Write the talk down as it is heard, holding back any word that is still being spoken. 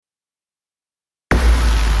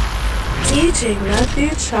DJ Matthew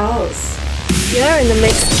Charles. You're in the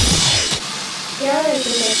mix. You're in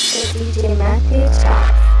the mix with DJ Matthew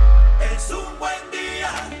Charles. Es un buen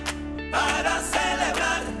día para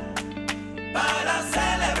celebrar, para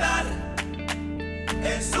celebrar.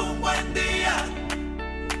 Es un buen día,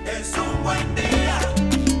 es un buen día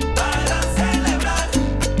para celebrar,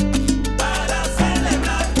 para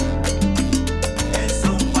celebrar. Es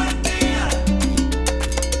un buen día.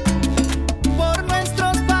 Por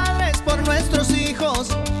nuestros padres, por nuestros hijos,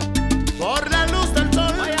 por la luz del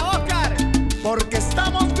sol. Vaya Oscar, porque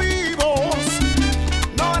estamos vivos.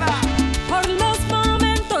 Nora, por los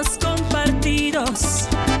momentos compartidos,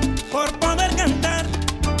 Por poder cantar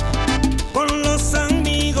con los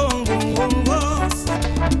amigos.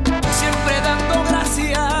 siempre dando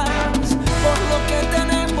gracias por lo que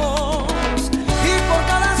tenemos y por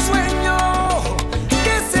cada sueño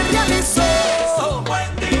que se realizó. Es un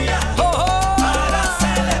buen día para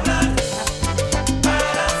celebrar,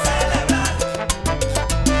 para celebrar.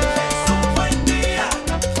 Es un buen día,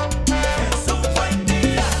 es un buen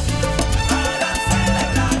día para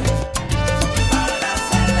celebrar, para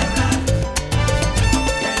celebrar.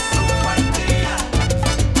 Es un buen día.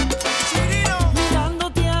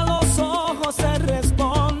 Mirándote a los ojos se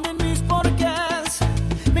responden mis porqués.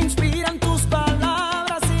 Me inspiran tus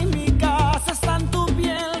palabras y mi casa está en tu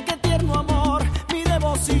piel. Qué tierno amor, mi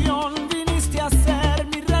devoción. Viniste a ser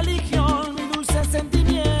mi religión, mi dulce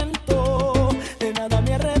sentimiento. De nada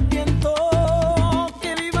me arrepiento.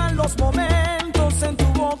 Que vivan los momentos en tu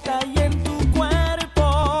boca y en tu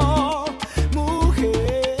cuerpo, mujer.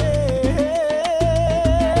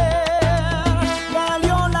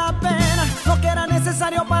 Valió la pena lo que era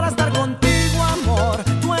necesario para estar contigo, amor.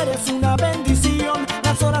 Tú eres una bendición.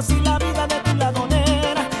 Las horas y la vida de tu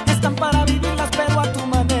ladonera están para vivirlas, pero a tu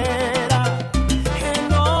manera.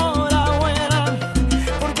 Enhorabuena,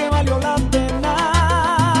 porque valió la pena,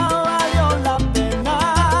 valió la pena,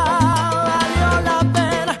 valió la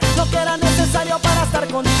pena lo que era necesario para estar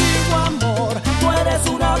contigo, amor. Tú eres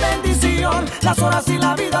una bendición. Las horas y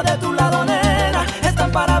la vida de tu ladonera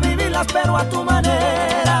están para vivirlas, pero a tu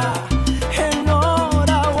manera.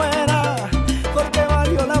 Enhorabuena, porque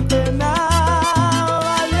valió la pena,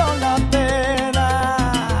 valió la pena.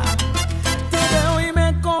 Te veo y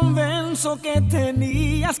me convenzo que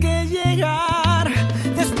tenías que llegar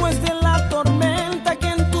después de la tormenta, que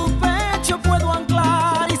en tu pecho puedo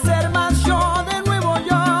anclar y ser más yo, de nuevo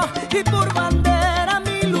yo, y por bandera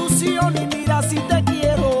mi ilusión. Y mira si te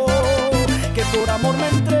quiero, que por amor me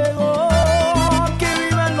entrego, que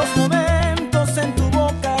vivan los momentos en tu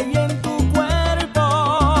boca y en tu cuerpo,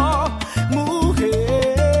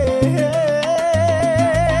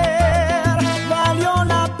 mujer. Valió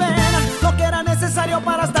la pena lo que era necesario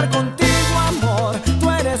para estar contigo, amor. Tú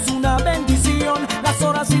eres una bendición. Las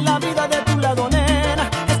horas y la vida de tu ladonera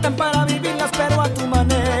están para vivirlas, pero a tu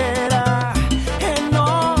manera.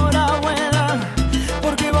 Enhorabuena,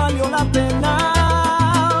 porque valió la pena,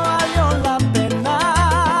 valió la pena,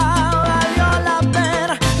 valió la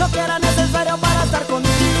pena lo que era necesario para estar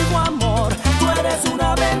contigo, amor. Tú eres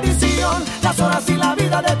una bendición. Las horas y la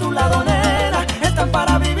vida de tu ladonera están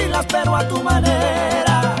para vivirlas, pero a tu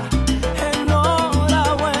manera.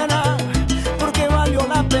 Enhorabuena, porque valió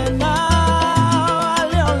la pena,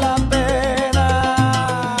 valió la pena.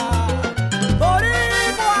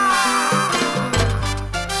 ¡Boricua!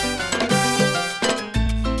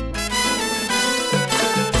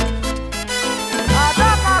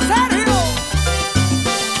 ¡Ataca, Sergio!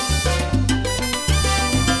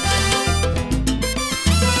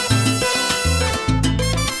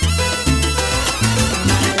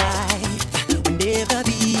 Life will never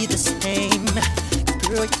be the same.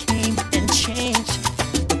 Girl, you came and changed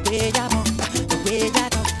the way I walk, the way I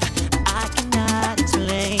talk. I cannot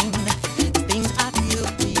explain the things I feel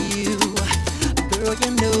for you. Girl,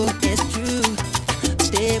 you know it's true.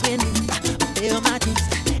 Stay with me, fulfill my dreams.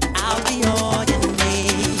 I'll be all you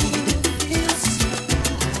need. Feels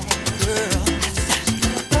girl,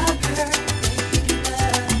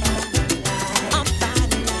 I'm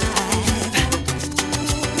finding life.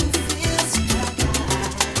 Feels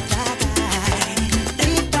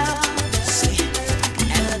deep down, see,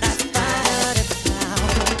 and I find it now.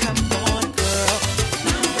 Come on, girl.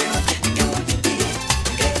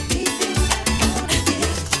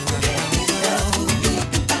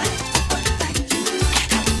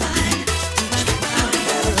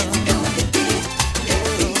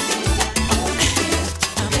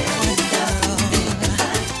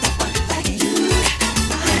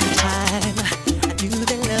 Time, I knew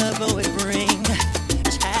that love would bring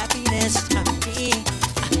this happiness to me.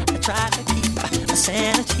 I tried to keep my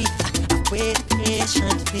sanity. I wait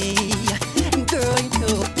patiently. Girl, you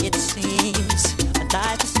know it seems my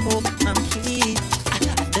life is so complete. I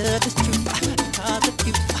love is true because of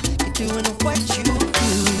you. You're doing what you do.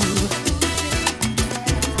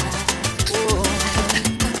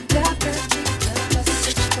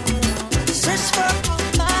 Search for all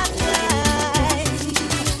my life.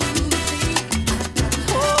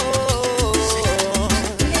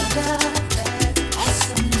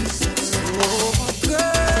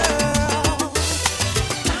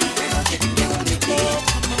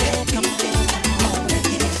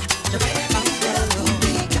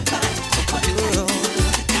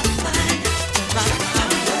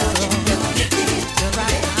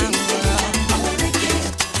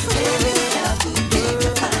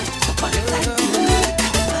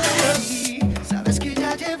 Sabes que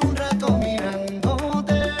ya llevo un rato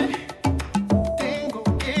mirándote. Tengo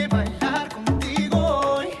que bailar contigo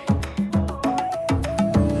hoy.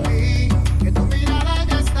 Vi que tu mirada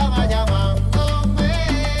ya estaba llamándome.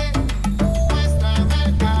 Muéstrame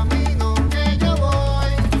el camino que yo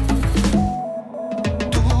voy.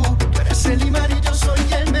 Tú eres el imán y yo soy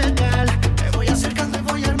el metal. Me voy acercando y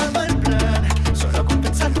voy armando el plan. Solo con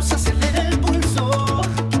pensarlo se acelera el pulso.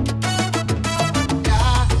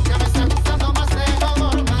 Ya me está gustando más de lo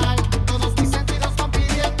normal. Todos mis sentidos van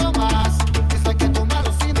pidiendo más. Esto hay que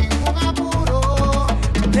tomarlo sin ningún apuro.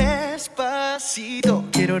 Despacito,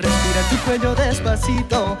 quiero respirar tu cuello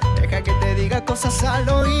despacito. Deja que te diga cosas al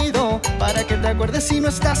oído para que te acuerdes si no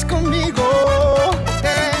estás conmigo.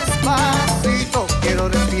 Despacito, quiero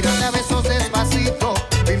respirarte a besos despacito.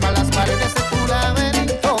 Firma las paredes de tu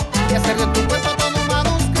laberinto y hacer de tu cuerpo todo un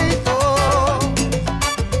manuscrito.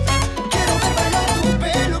 Quiero ver bailar tu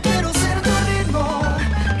pelo, quiero ser tu ritmo.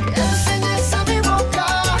 Que enseñes a mi boca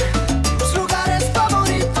tus lugares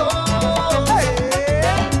favoritos.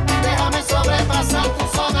 Déjame sobrepasar tu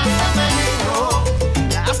zona de peligro.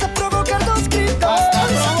 Hasta provocar tus gritos. Hasta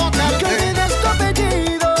provocar que olvides tu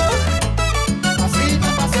apellido. Pasito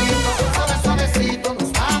a pasito, suave suavecito,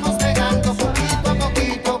 nos vamos pegando poquito a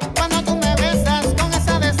poquito. Cuando tú me besas con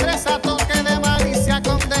esa destreza, toque de malicia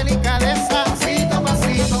con delicadeza. Pasito a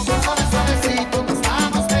pasito, suave suavecito, nos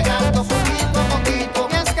vamos pegando poquito a poquito.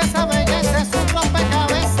 Y es que esa belleza es un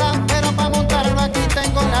rompecabezas, pero para montarlo aquí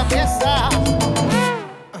tengo la pieza.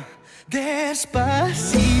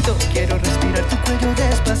 Despacito, quiero respirar tu cuello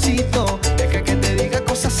despacito. Deja que te diga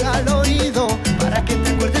cosas al oído para que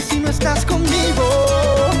te acuerdes si no estás conmigo.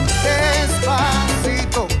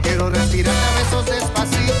 Despacito, quiero respirar a besos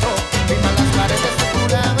despacito. Firma las paredes de tu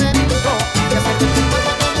laberinto y hacer de tu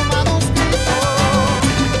cuerpo todo un manuscrito.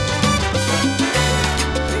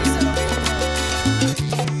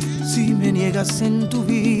 Si me niegas en tu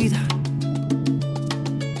vida,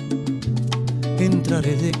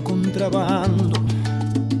 entraré de contrabando.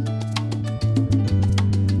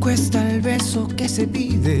 Cuesta el beso que se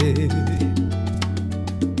pide,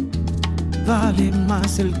 vale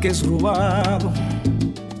más el que es robado.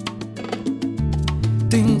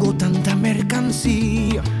 Tengo tanta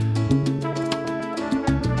mercancía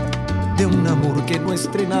de un amor que no he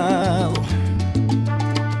estrenado.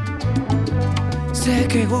 Sé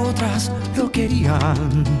que otras lo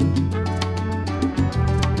querían,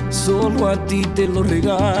 solo a ti te lo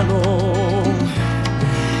regalo.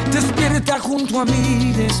 Despierta junto a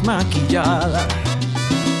mí desmaquillada,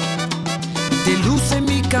 te luce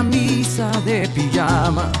mi camisa de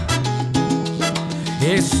pijama.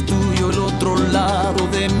 Es tuyo el otro lado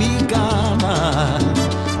de mi cama,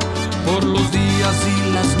 por los días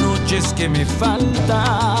y las noches que me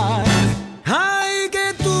faltan. Ay,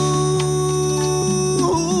 que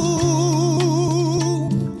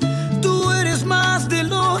tú eres más de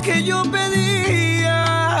lo que yo pedía.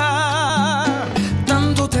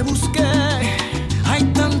 Tanto te busqué, ay,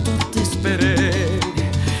 tanto te esperé,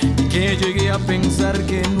 que llegué a pensar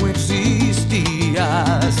que no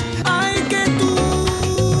existías. Ay, que tú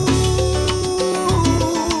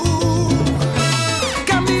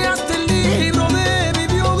cambiaste el libro de mi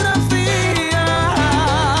biografía.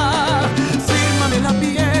 Fírmame la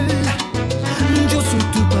piel, yo soy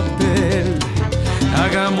tu papel.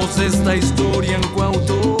 Hagamos esta historia en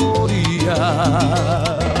coautoría.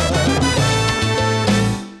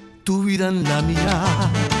 Tu vida en la mía.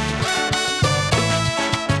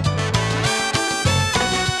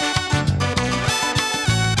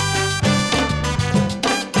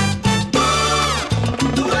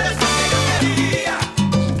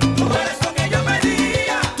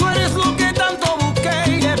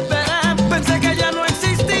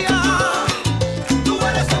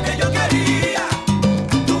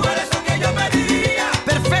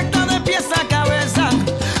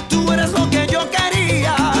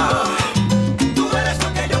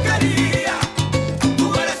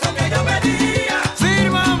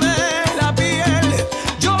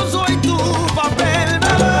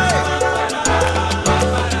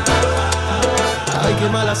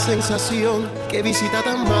 sensación, qué visita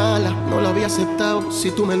tan mala, no la había aceptado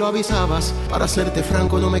si tú me lo avisabas. Para serte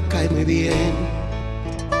franco no me cae muy bien.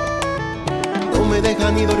 No me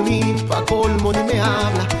deja ni dormir, pa' colmo ni me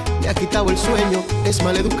habla. Me ha quitado el sueño, es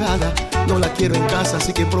maleducada. No la quiero en casa,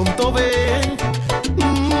 así que pronto ven.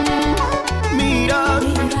 Mira,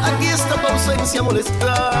 aquí está tu ausencia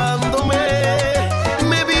molestándome.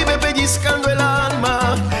 Me vive pellizcando el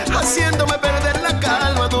alma, haciéndome perder la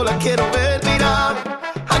calma. No la quiero ver, mira.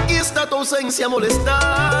 Aquí está tu ausencia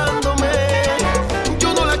molestándome.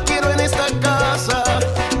 Yo no la quiero en esta casa,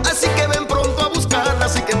 así que ven pronto a buscarla,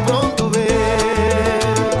 así que pronto ven.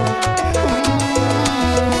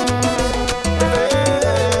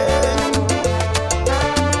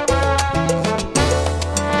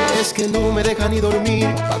 Es que no me deja ni dormir,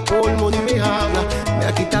 pa' colmo ni me habla. Me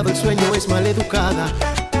ha quitado el sueño, es maleducada.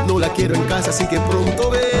 No la quiero en casa, así que pronto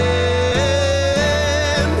ven.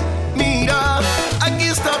 Mira, aquí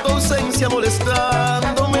está tu ausencia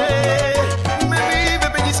molestándome. Me vive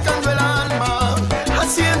pellizcando el alma,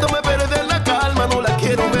 haciéndome perder la calma. No la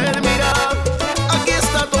quiero ver, mira. Aquí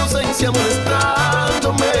está tu ausencia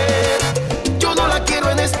molestándome. Yo no la quiero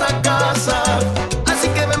en esta casa, así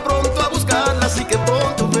que ven pronto a buscarla, así que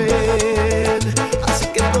pronto ven. Así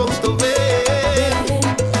que pronto ven.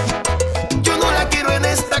 Yo no la quiero en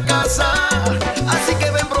esta casa, así que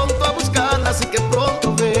ven pronto a buscarla, así que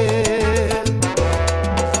pronto ven.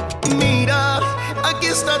 Mira, aquí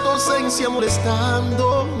está tu ausencia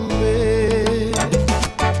molestándome.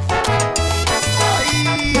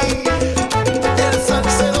 Ay, el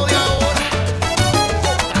salsero de ahora,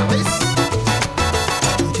 otra vez.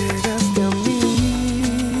 Llegaste a mí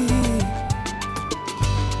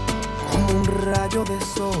como un rayo de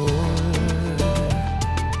sol,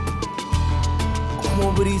 como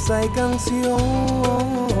brisa y canción,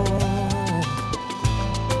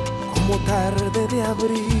 como tarde de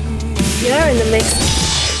abril. You're in the mix.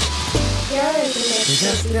 You're in the mix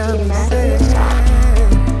Llegaste a with mi DJ ser, Matos.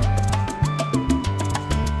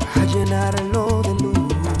 a llenarlo de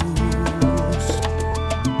luz,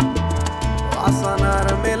 a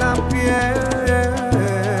sanarme la piel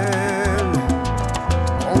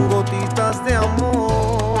con gotitas de amor.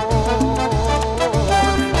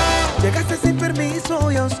 Llegaste sin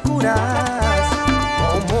permiso y a oscuras,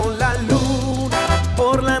 como la luna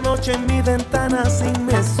por la noche en mi ventana sin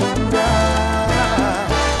mesura.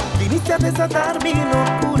 Viniste a desatar mi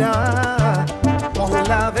locura con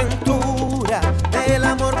la aventura del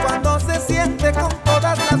amor cuando se siente con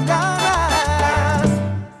todas las ganas.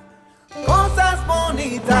 Cosas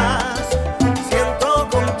bonitas siento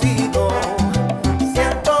contigo,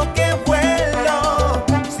 siento que vuelo,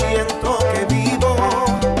 siento que vivo.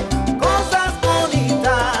 Cosas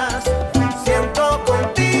bonitas siento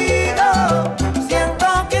contigo, siento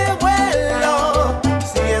que vuelo,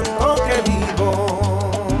 siento que vivo.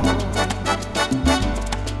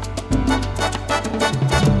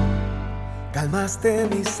 Calmaste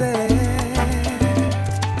mi ser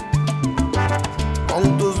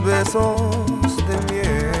con tus besos de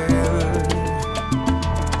miel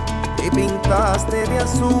y pintaste de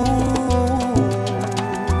azul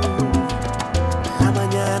la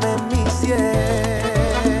mañana en mi cielo.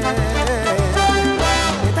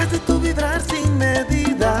 Me das de tu vibrar sin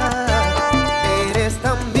medida, eres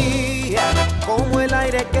tan mía como el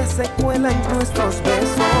aire que se cuela en nuestros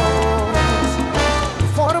besos. Tu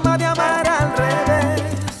forma de amar al revés,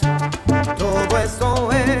 todo eso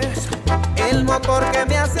es el motor que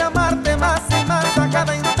me hace amarte más y más a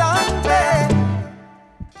cada instante.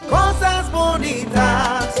 Cosas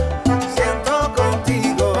bonitas siento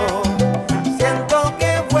contigo, siento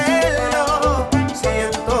que vuelo,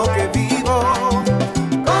 siento que vivo.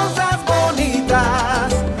 Cosas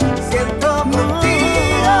bonitas siento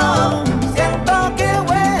contigo, siento que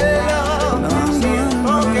vuelo,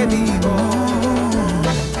 siento que vivo.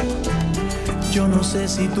 Yo no sé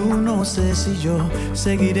si tú, no sé si yo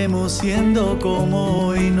seguiremos siendo como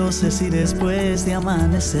hoy. No sé si después de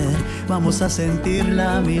amanecer vamos a sentir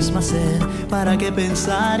la misma sed. ¿Para qué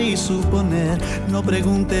pensar y suponer? No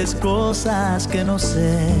preguntes cosas que no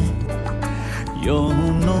sé. Yo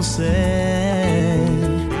no sé.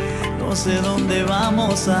 No sé dónde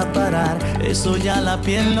vamos a parar, eso ya la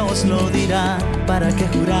piel nos lo dirá. ¿Para qué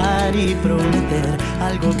jurar y prometer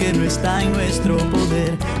algo que no está en nuestro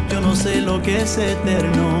poder? Yo no sé lo que es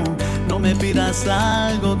eterno, no me pidas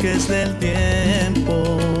algo que es del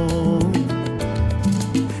tiempo.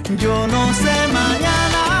 Yo no sé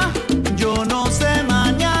mañana, yo no sé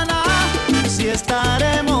mañana si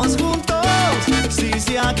estaremos juntos, si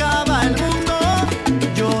se acaba el mundo.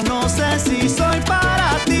 Yo no sé si soy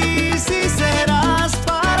para ti, si serás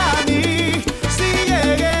para mí, si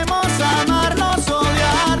llegué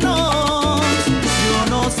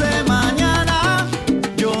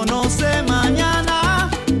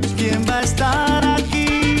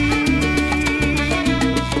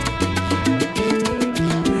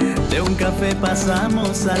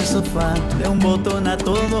pasamos al sofá, de un botón a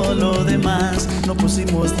todo lo demás. No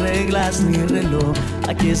pusimos reglas ni reloj,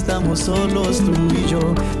 aquí estamos solos tú y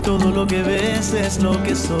yo. Todo lo que ves es lo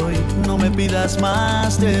que soy, no me pidas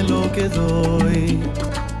más de lo que doy.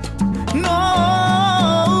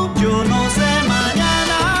 No, yo no sé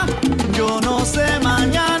mañana, yo no sé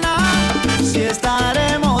mañana si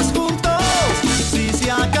estaremos juntos, si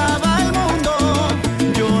se acaba el mundo.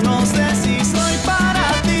 Yo no sé si soy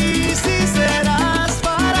para ti, si serás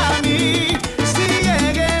para mí, si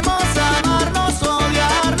lleguemos a amarnos o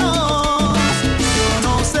odiarnos. Yo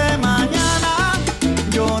no sé mañana,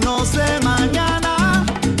 yo no sé mañana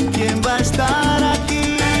quién va a estar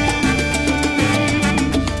aquí.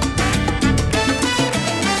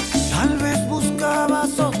 Tal vez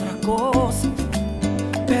buscabas otra cosa,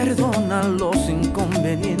 perdona los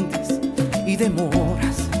inconvenientes y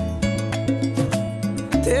demoras.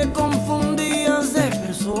 Te confundías de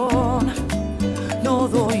persona, no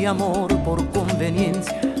doy amor por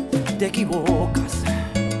conveniencia, te equivocas.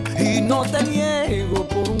 Y no te niego,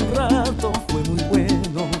 por un rato fue muy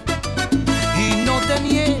bueno, y no te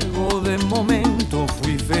niego, de momento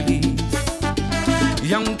fui feliz.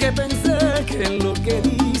 Y aunque pensé que lo que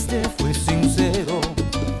diste fue sincero,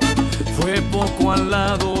 fue poco al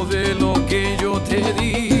lado de lo que yo te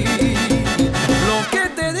di. Lo que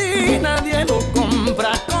te di nadie lo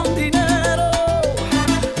compra con dinero.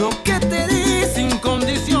 Lo que te di sin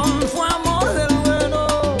condición fue amor del bueno.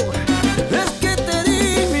 Es que te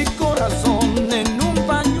di mi corazón en un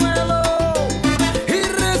pañuelo y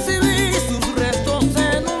recibí sus restos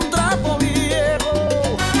en un trapo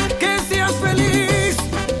viejo. Que seas feliz,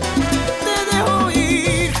 te dejo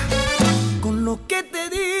ir con lo que te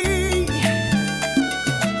di.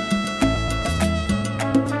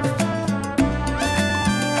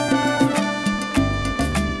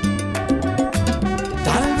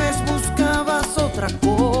 Tal vez buscabas otra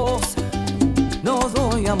cosa, no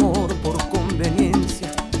doy amor por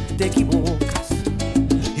conveniencia, te equivocas.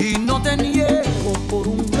 Y no te niego, por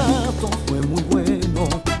un rato fue muy bueno,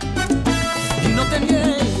 y no te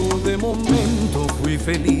niego, de momento fui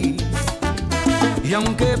feliz. Y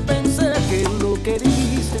aunque pensé que lo que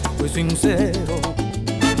dice fue sincero,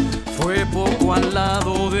 fue poco al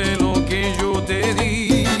lado de lo que yo te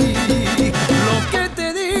di. Lo que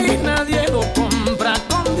te di nadie lo compra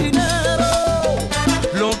con dinero.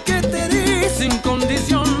 Lo que te di sin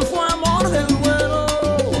condición fue amor del bueno.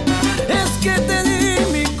 Es que te di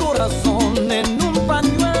mi corazón en un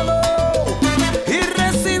pañuelo y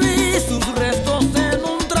recibí sus restos en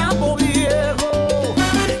un trapo viejo.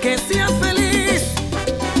 Que seas feliz,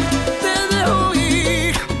 te dejo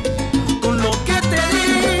ir con lo que te di.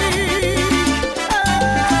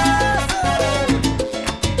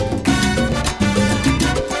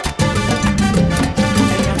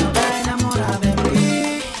 Ella no está enamorada de mí,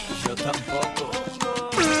 yo tampoco,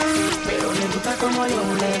 pero le gusta como yo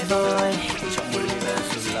le doy.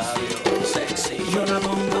 Yo la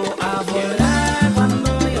pongo a volar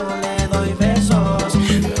cuando yo le doy besos,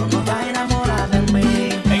 pero no está enamorada de mí.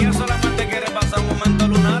 Ella solamente quiere pasar un momento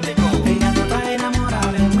lunático. Ella no está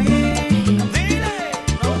enamorada de mí. Dile.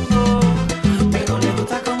 No, pero le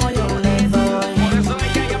gusta como yo le doy. Por eso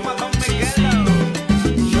ella llama a Don Miguelo.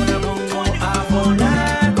 Yo la pongo a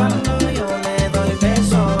volar cuando yo le doy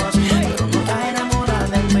besos, pero no está enamorada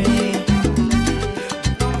de mí.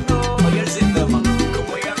 Oye el sistema,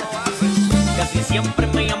 como ella lo hace. Casi siempre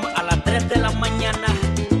me llama a las 3 de la mañana.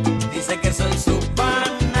 Dice que soy su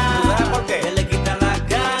pana. ¿Tú sabes por qué? Que le quita la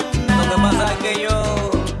gana. Lo que pasa es que yo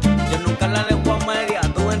nunca la dejo a media.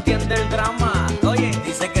 Tú entiendes el drama. Oye,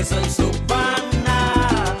 dice que soy su pana.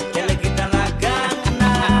 Que le quita la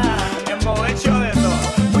gana. Hemos hecho de todo.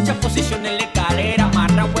 Muchas posiciones en la escalera,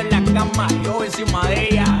 amarrado en la cama, yo encima de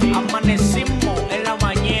ella. Amanecimos en la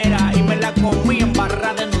bañera y me la comí en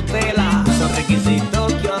barra de Nutella. Son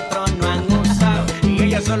requisitos que otros no han usado y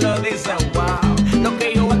ella solo dice wow. Lo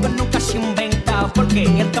que yo hago nunca se inventa, porque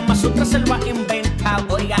el Kama Sutra se lo ha inventado.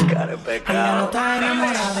 Oiga, Ella no está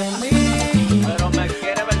enamorada de mí, pero me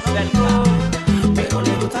quiere ver cerca. pero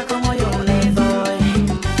le gusta como yo le doy.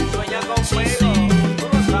 Sueña conmigo, tú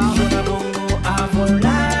lo sabes. Yo la pongo a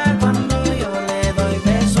volar cuando yo le doy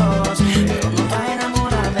besos, pero no está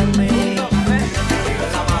enamorada de mí.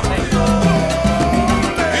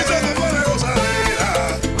 Y se me fue de gozadera.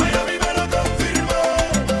 Miami me lo confirmó.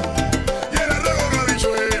 Y el arroz con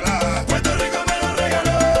habichuela, Puerto Rico me lo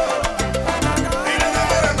regaló. Y la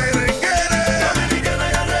enamora merenguera, dominicana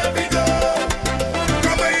ya repitió.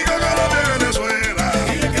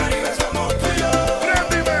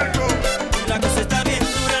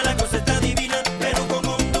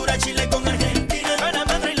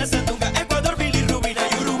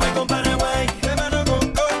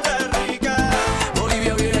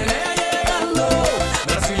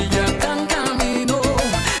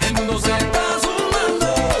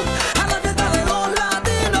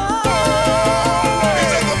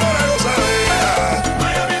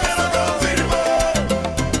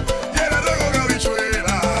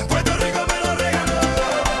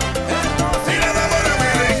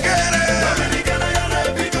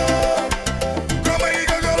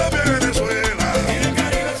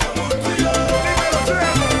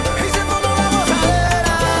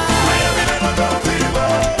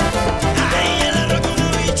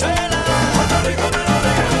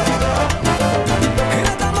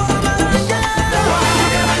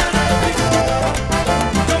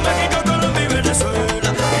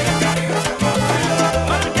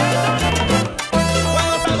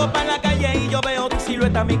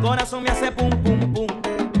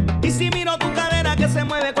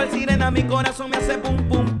 corazón me hace pum,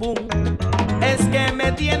 pum, pum. Es que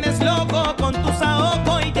me tienes loco con tus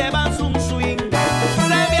ahogos y llevas un swing.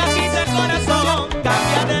 Se me agita el corazón,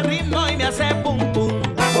 cambia de ritmo y me hace pum, pum,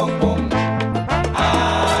 pum, pum.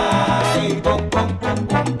 Ay, pum, pum, pum,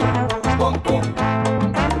 pum, pum, pum.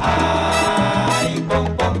 Ay, pum,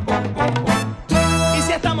 pum, pum, pum, pum. Y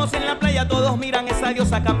si estamos en la playa, todos miran esa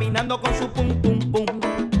diosa caminando con su pum, pum, pum.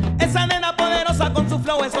 Esa nena poderosa con su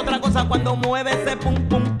flow es otra cosa cuando mueve ese pum,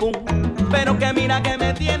 pum, pum. Pero que mira que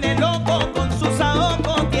me tiene loco con sus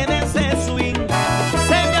ahogos, tiene ese swing.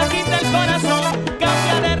 Se me agita el corazón,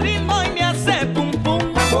 cambia de ritmo y me hace pum, pum,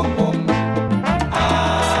 pum, pum.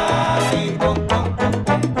 Ay, pum, pum, pum,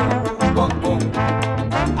 pum, pum, pum.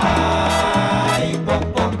 Ay, pum,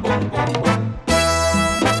 pum, pum, pum, pum.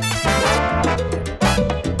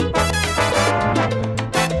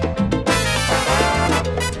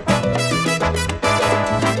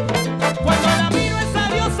 Cuando la miro esa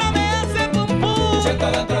diosa me hace pum, pum.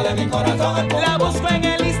 Siento dentro de mi corazón el pum. La busco en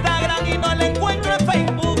el Instagram y no la encuentro en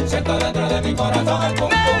Facebook. Siento dentro de mi corazón el pum.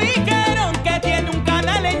 Me dijeron que tiene un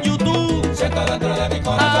canal en YouTube. Siento dentro de mi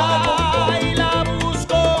corazón el pum. Ay, la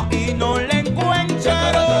busco y no la encuentro.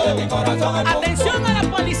 Siento dentro de mi corazón el pum. Atención a la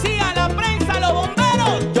policía, a la prensa, a los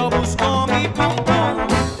bomberos. Yo busco mi pum, pum.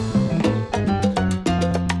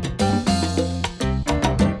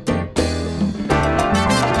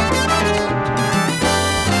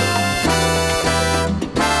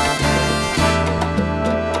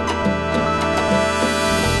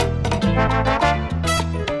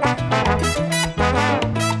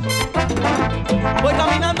 Voy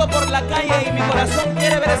caminando por la calle y mi corazón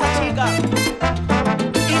quiere ver a esa chica.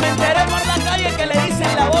 Y me enteré por la calle que le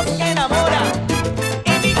dicen la voz que enamora.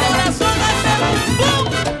 Y mi corazón hace bum bum.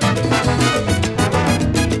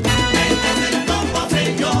 Este es el combo,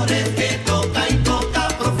 señores, que toca y toca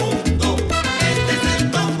profundo. Este es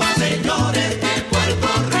el combo, señores, de Puerto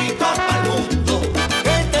Rico pa'l mundo.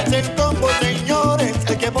 Este es el combo, señores,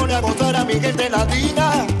 el que pone a gozar a mi gente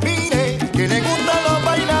latina. Mire, que le gustan los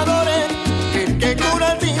bailadores, el que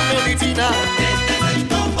cura sin medicina. Este es el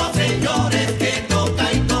combo, señores, que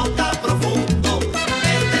toca y toca profundo.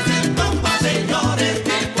 Este es el combo, señores,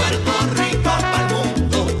 de Puerto Rico pa'l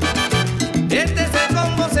mundo. Este es el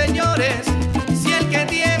combo, señores, si el que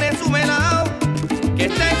tiene su melao, que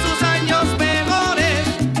está en sus años mejores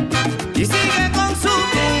y sigue con su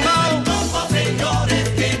tumbao. Combo, señores,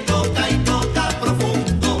 que toca y toca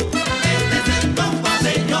profundo. Este es el combo,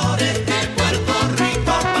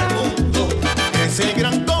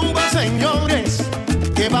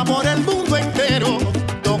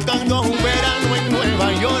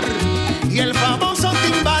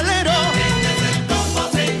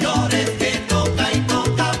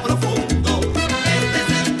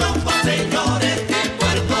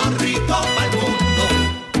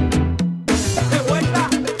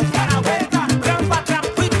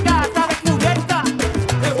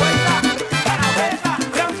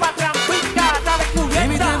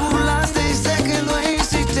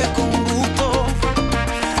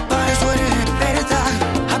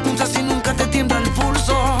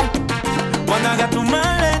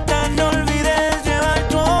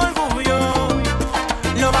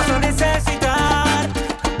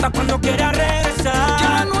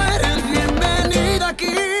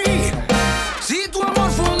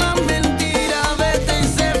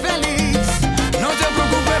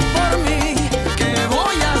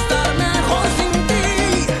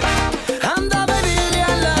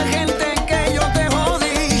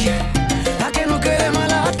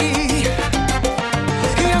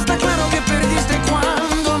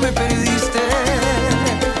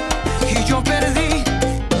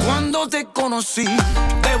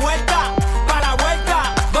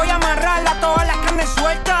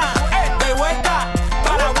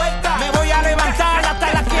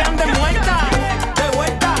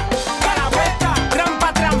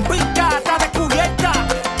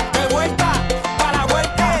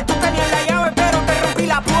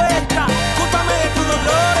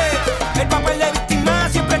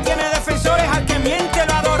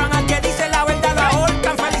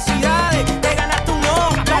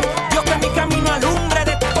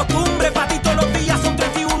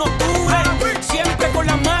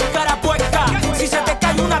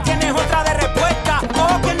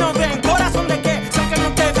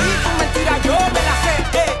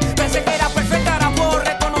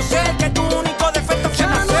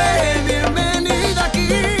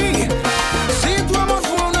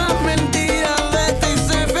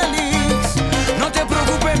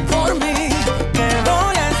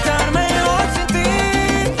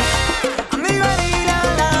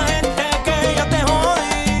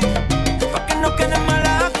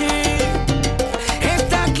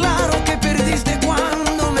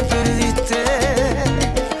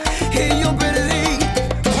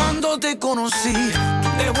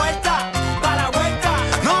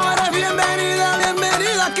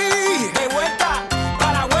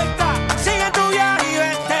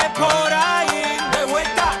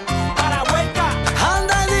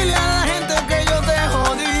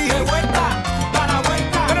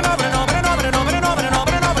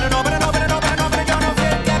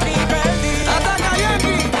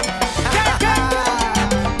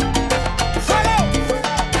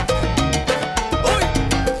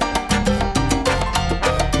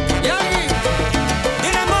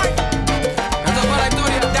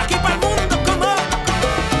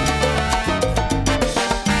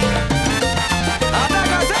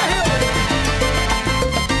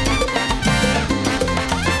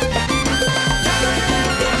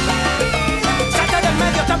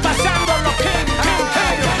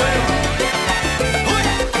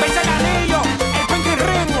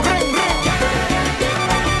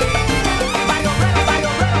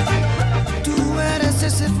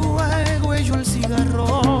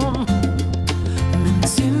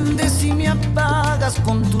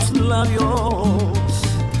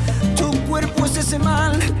 Tu cuerpo es ese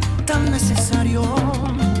mal tan necesario.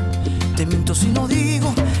 Te miento si no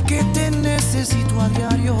digo que te necesito a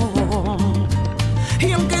diario.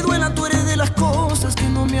 Y aunque duela, tú eres de las cosas que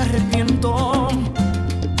no me arrepiento.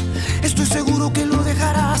 Estoy seguro que lo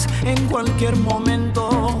dejarás en cualquier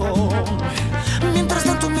momento. Mientras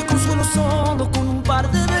tanto me consuelo solo con un par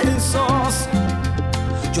de besos.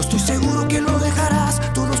 Yo estoy seguro que lo dejarás,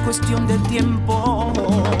 todo es cuestión del tiempo.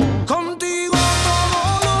 Contigo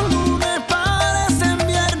todos los lunes parecen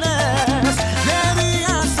viernes. De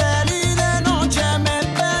día ser y de noche me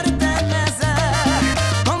pertenece.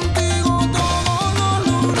 Contigo todos los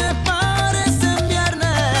lunes parecen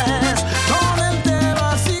viernes. Con él te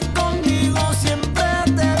vas y conmigo siempre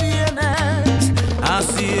te vienes.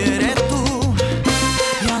 Así eres tú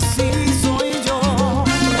y así soy yo.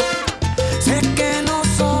 Sé que no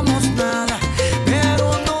somos nada, pero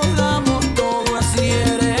nos damos todo. Así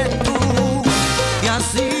eres tú y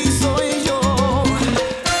así soy yo.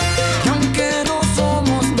 Y aunque no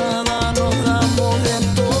somos nada, nos damos de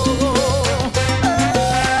todo.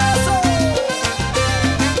 ¡Eso!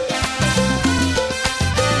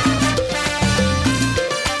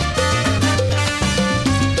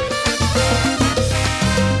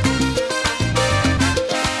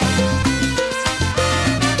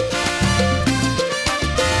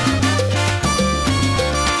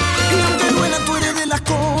 Y aunque duela, tú eres de las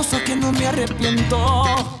cosas que no me arrepiento.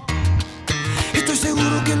 Estoy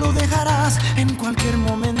seguro que lo dejarás en cualquier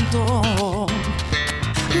momento.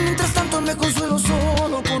 Mientras tanto me consuelo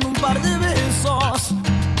solo con un par de besos.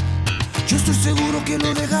 Yo estoy seguro que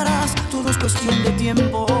lo dejarás, todo es cuestión de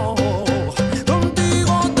tiempo.